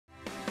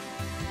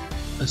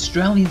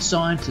Australian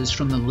scientists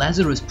from the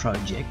Lazarus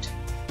Project,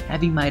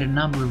 having made a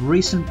number of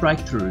recent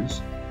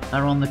breakthroughs,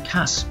 are on the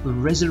cusp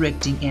of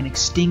resurrecting an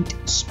extinct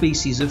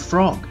species of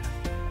frog.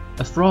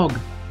 A frog,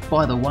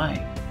 by the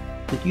way,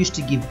 that used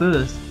to give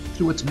birth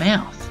through its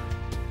mouth.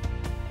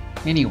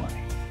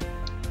 Anyway,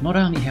 not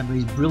only have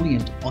these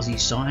brilliant Aussie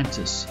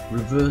scientists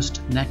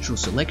reversed natural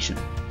selection,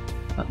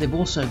 but they've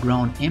also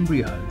grown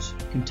embryos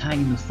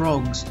containing the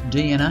frog's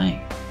DNA.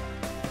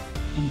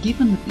 And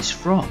given that this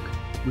frog,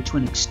 which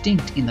went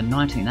extinct in the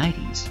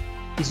 1980s,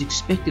 is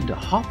expected to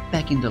hop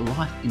back into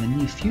life in the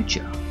near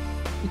future,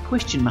 the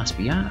question must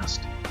be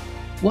asked,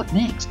 what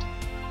next?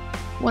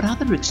 What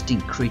other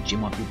extinct creature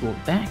might be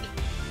brought back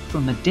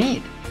from the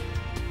dead?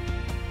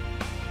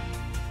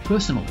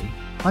 Personally,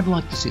 I'd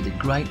like to see the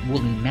great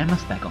woolly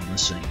mammoth back on the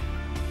scene,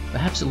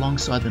 perhaps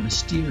alongside the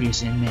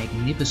mysterious and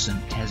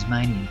magnificent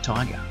Tasmanian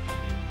tiger.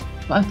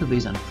 Both of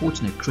these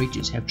unfortunate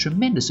creatures have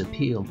tremendous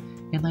appeal,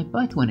 and they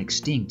both went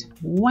extinct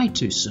way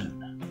too soon.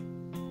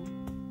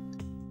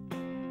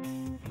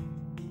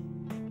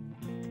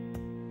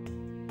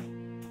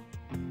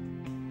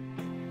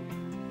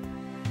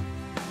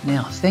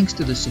 Now, thanks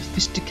to the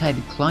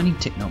sophisticated cloning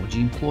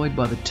technology employed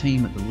by the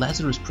team at the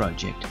Lazarus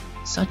Project,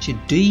 such a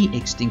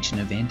de-extinction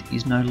event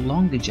is no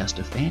longer just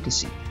a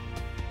fantasy.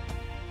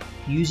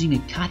 Using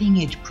a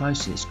cutting-edge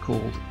process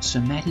called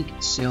somatic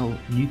cell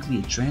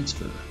nuclear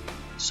transfer,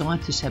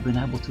 scientists have been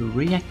able to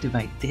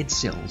reactivate dead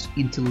cells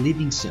into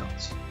living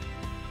cells.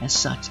 As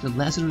such, the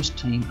Lazarus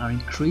team are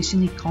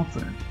increasingly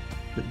confident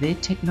that their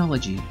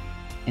technology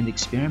and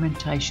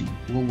experimentation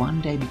will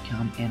one day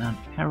become an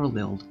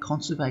unparalleled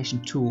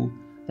conservation tool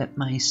that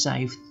may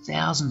save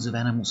thousands of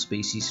animal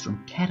species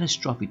from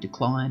catastrophic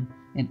decline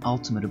and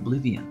ultimate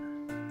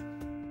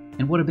oblivion.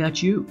 And what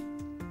about you?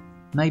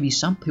 Maybe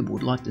some people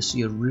would like to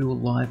see a real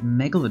live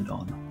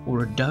megalodon,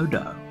 or a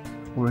dodo,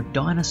 or a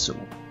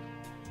dinosaur,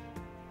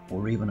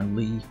 or even a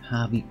Lee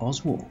Harvey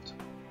Oswald.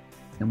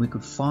 And we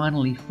could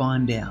finally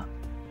find out,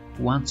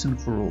 once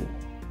and for all,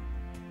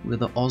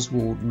 whether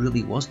Oswald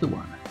really was the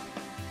one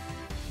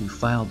who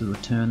failed to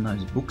return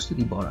those books that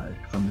he borrowed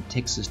from the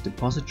Texas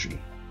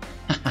depository.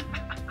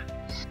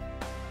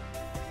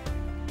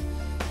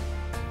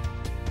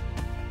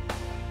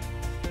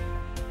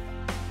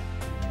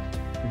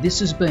 This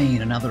has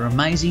been another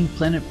amazing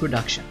Planet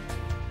production.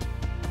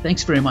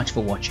 Thanks very much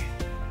for watching.